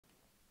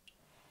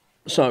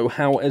So,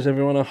 how is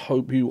everyone? I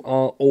hope you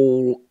are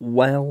all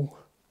well.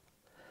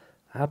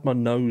 I had my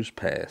nose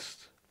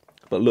pierced.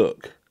 But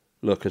look,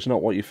 it's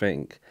not what you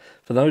think.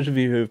 For those of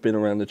you who have been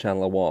around the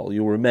channel a while,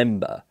 you'll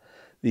remember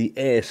the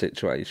ear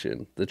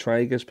situation, the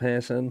tragus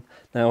piercing.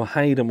 Now,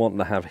 Hayden wanted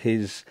to have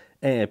his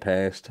ear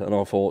pierced, and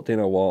I thought, you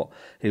know what,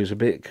 he was a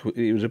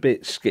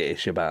bit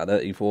skittish about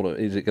it. He thought,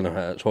 is it going to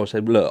hurt? So I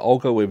said, look, I'll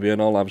go with you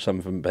and I'll have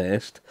something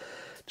pierced,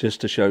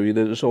 just to show you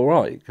that it's all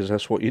right, because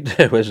that's what you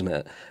do, isn't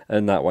it?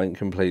 And that went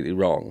completely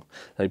wrong.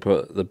 They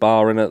put the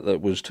bar in it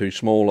that was too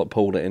small, it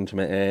pulled it into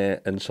my ear,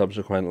 and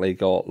subsequently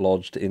got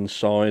lodged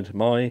inside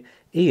my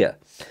ear.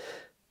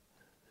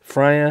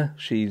 Freya,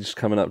 she's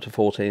coming up to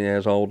 14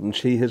 years old, and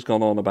she has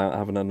gone on about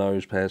having a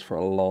nose pierced for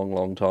a long,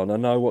 long time. I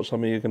know what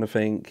some of you are going to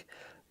think.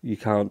 You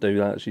can't do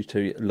that. She's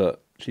too...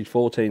 Look, she's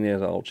 14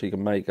 years old. She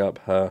can make up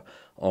her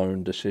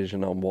own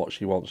decision on what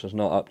she wants. It's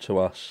not up to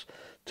us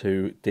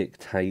to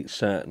dictate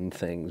certain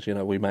things. You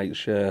know, we make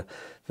sure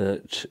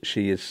that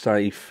she is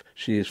safe,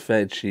 she is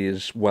fed, she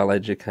is well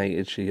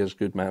educated, she has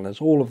good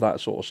manners, all of that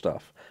sort of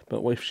stuff.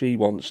 But if she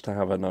wants to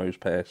have her nose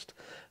pierced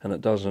and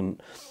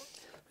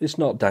it's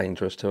not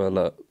dangerous to her,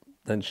 look,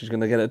 then she's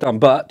going to get it done.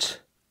 But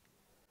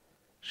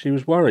she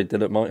was worried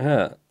that it might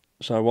hurt.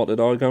 So what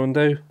did I go and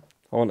do?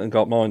 I went and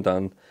got mine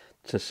done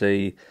to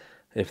see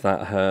if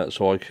that hurt,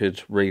 so I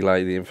could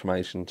relay the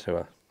information to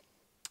her.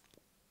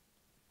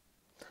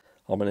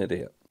 I'm an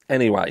idiot.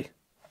 Anyway,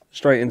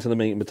 straight into the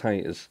meat and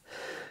potatoes.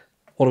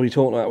 What are we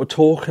talking about? We're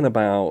talking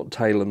about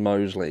Taylen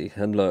Mosley.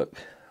 And look,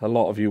 a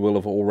lot of you will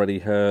have already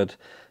heard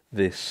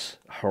this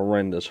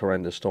horrendous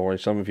story.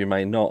 Some of you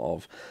may not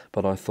have,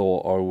 but I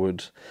thought I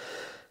would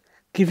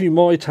give you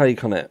my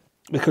take on it.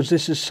 Because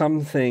this is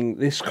something,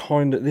 this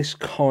kind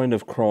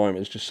of crime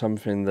is just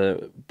something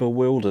that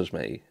bewilders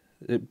me.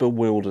 It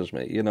bewilders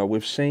me. You know,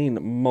 we've seen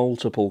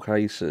multiple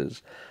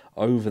cases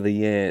over the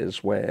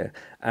years where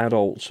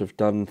adults have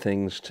done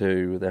things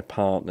to their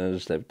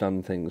partners, they've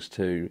done things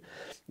to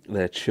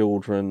their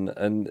children,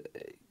 and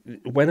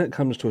when it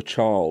comes to a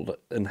child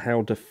and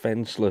how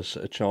defenseless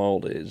a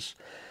child is,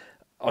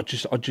 I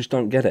just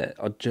don't get it.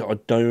 I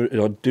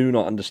do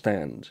not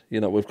understand.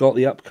 You know, we've got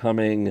the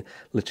upcoming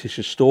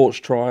Letitia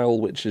Storch trial,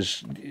 which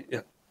has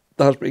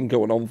been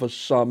going on for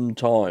some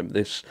time.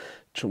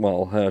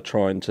 Her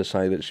trying to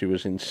say that she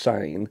was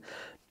insane,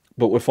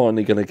 but we're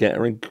finally going to get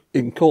her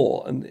in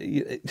court, and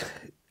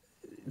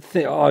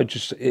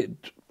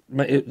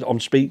I'm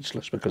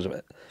speechless because of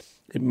it.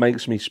 It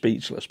makes me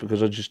speechless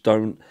because I just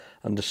don't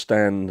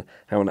understand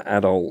how an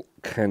adult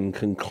can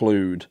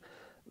conclude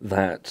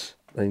that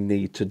they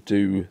need to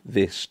do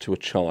this to a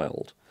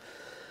child.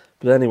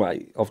 But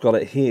anyway, I've got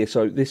it here.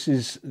 So this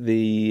is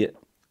the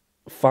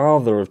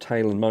father of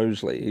Taylen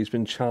Mosley. He's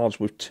been charged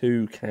with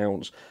 2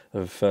 counts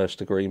of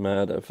first-degree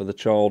murder for the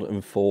child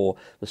and for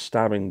the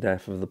stabbing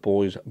death of the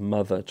boy's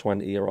mother,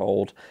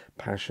 20-year-old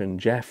Passion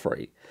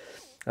Jeffrey.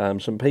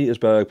 St.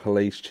 Petersburg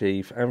Police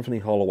Chief Anthony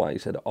Holloway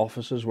said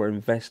officers were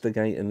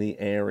investigating the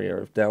area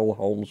of Del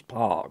Holmes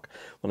Park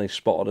when they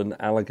spotted an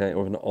alligator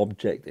with an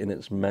object in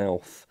its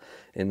mouth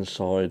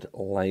inside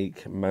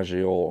Lake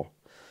Maggiore.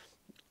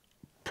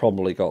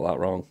 Probably got that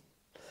wrong.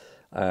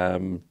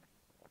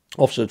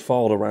 Officers had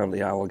filed around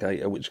the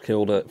alligator, which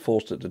killed it,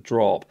 forced it to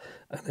drop,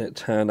 and it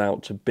turned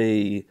out to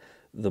be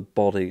the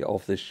body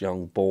of this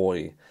young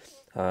boy.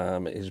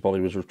 His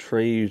body was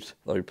retrieved,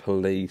 though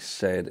police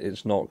said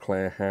it's not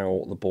clear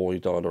how the boy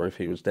died or if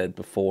he was dead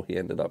before he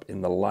ended up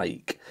in the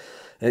lake.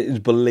 It is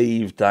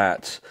believed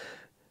that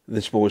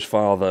this boy's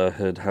father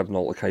had an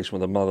altercation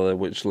with a mother,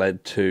 which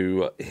led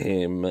to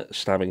him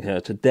stabbing her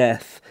to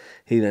death.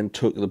 He then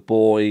took the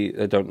boy.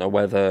 I don't know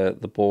whether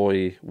the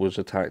boy was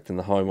attacked in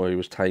the home where he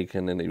was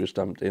taken and he was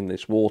dumped in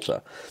this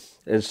water.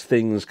 There's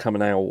things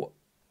coming out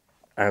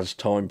as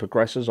time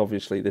progresses.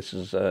 Obviously, this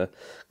is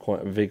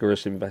quite a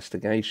vigorous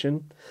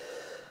investigation,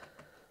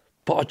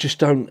 but I just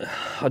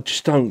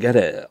don't get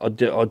it.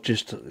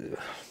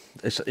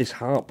 It's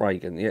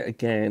heartbreaking yet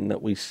again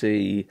that we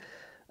see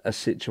a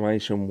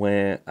situation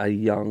where a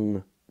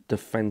young,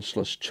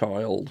 defenseless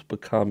child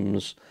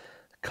becomes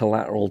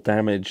collateral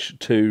damage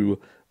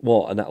to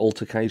an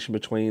altercation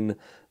between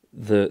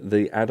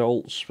the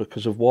adults.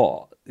 Because of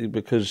what?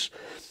 Because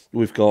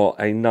we've got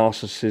a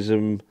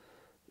narcissism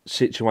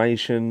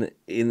situation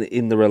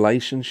in the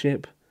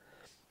relationship.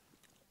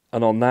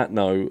 And on that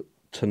note,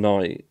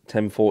 tonight,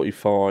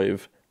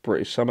 10:45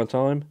 British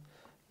summertime,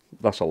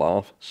 that's a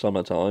laugh,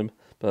 summertime,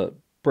 but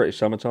British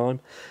summertime,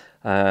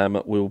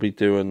 we'll be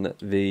doing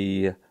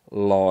the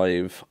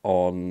live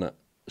on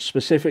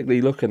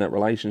specifically looking at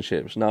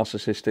relationships,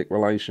 narcissistic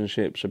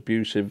relationships,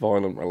 abusive,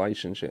 violent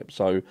relationships.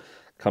 So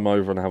come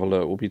over and have a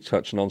look. We'll be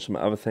touching on some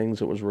other things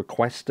that was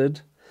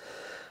requested.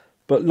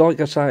 But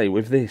like I say,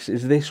 with this,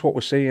 is this what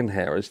we're seeing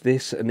here? Is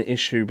this an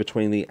issue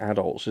between the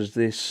adults? Is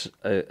this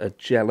a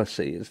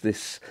jealousy? Is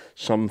this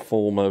some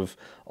form of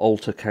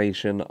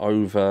altercation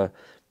over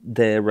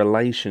their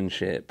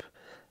relationship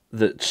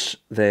that's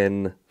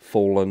then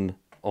fallen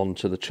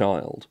onto the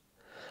child?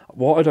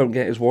 What I don't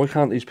get is, why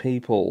can't these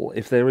people,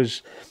 if there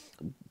is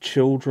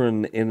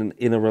children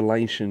in a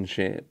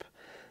relationship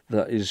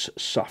that is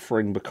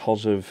suffering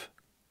because of,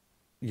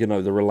 you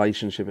know, the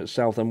relationship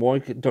itself, then why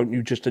don't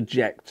you just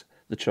eject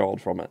the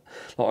child from it?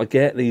 Like, I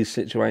get these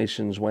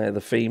situations where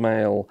the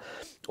female,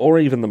 or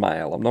even the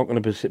male, I'm not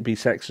going to be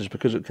sexist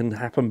because it can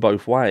happen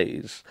both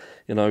ways.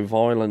 You know,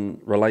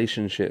 violent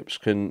relationships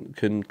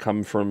can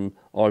come from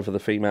either the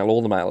female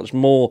or the male. It's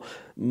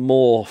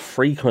more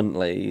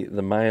frequently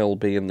the male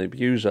being the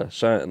abuser,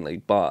 certainly,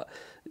 but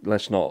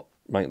let's not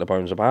make the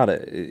bones about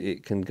it.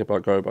 It can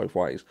go both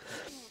ways.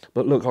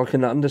 But look, I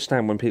can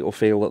understand when people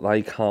feel that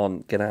they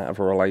can't get out of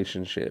a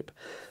relationship,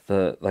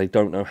 that they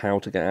don't know how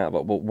to get out of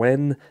it. But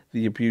when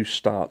the abuse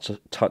starts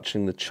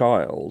touching the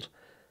child,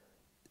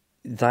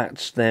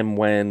 that's then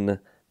when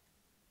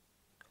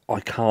I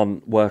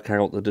can't work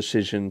out the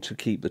decision to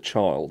keep the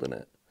child in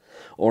it.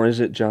 Or is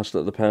it just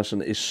that the person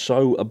is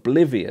so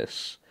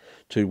oblivious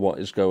to what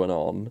is going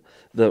on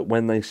that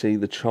when they see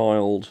the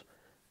child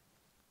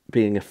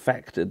being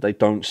affected, they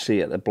don't see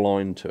it, they're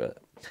blind to it?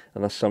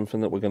 And that's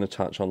something that we're going to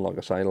touch on, like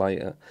I say,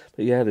 later.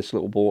 But yeah, this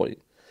little boy,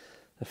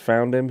 they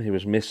found him, he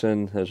was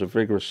missing, there's a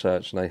vigorous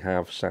search, and they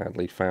have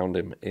sadly found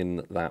him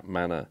in that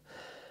manner.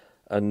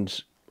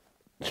 And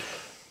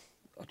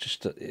I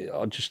just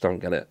don't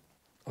get it.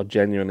 I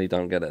genuinely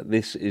don't get it.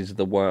 This is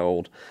the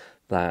world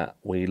that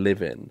we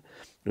live in.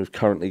 We've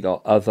currently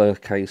got other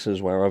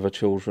cases where other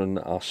children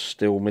are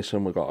still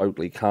missing. We've got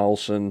Oakley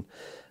Carlson.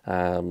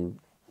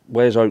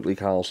 Where's Oakley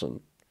Carlson?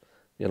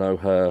 You know,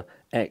 her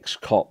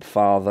ex-cop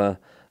father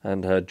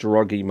and her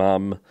druggy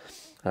mum.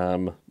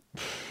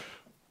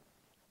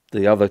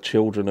 The other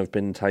children have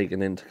been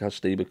taken into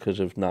custody because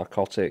of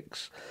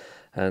narcotics,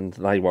 and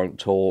they won't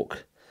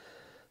talk.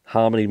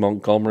 Harmony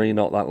Montgomery,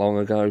 not that long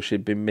ago,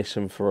 she'd been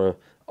missing for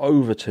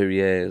over 2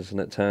 years, and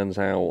it turns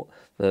out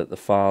that the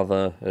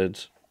father had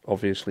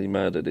obviously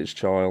murdered his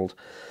child.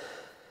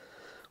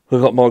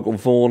 We've got Michael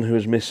Vaughan, who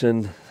is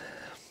missing,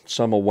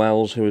 Summer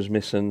Wells, who is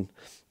missing,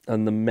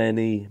 and the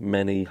many,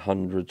 many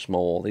hundreds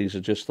more. These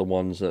are just the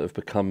ones that have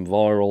become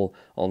viral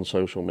on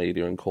social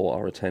media and caught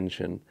our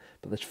attention.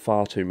 But there's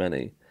far too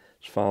many.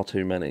 There's far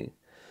too many.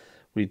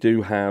 We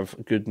do have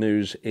good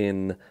news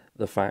in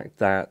the fact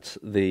that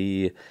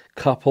the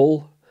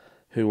couple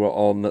who were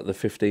on the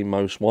 15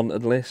 most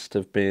wanted list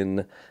have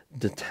been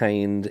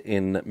detained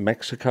in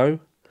Mexico.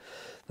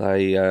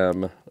 They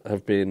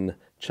have been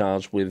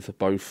charged with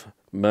both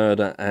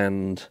murder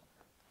and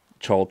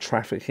child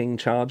trafficking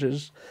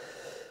charges.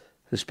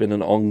 There's been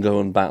an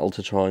ongoing battle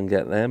to try and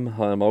get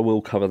them. I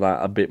will cover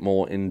that a bit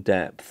more in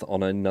depth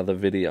on another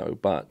video,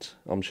 but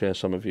I'm sure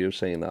some of you have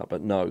seen that.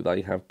 But no,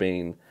 they have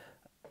been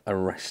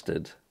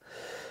arrested.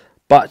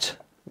 But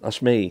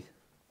that's me.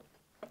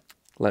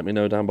 Let me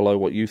know down below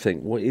what you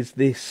think. What is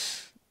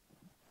this?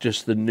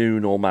 Just the new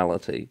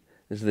normality?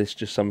 Is this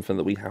just something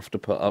that we have to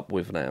put up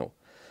with now,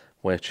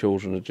 where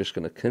children are just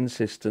going to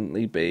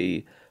consistently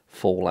be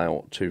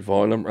fallout to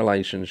violent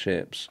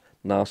relationships,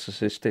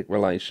 narcissistic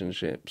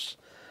relationships,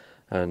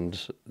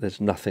 and there's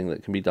nothing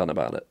that can be done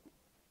about it?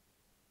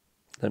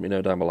 Let me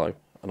know down below,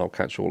 and I'll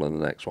catch you all in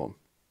the next one.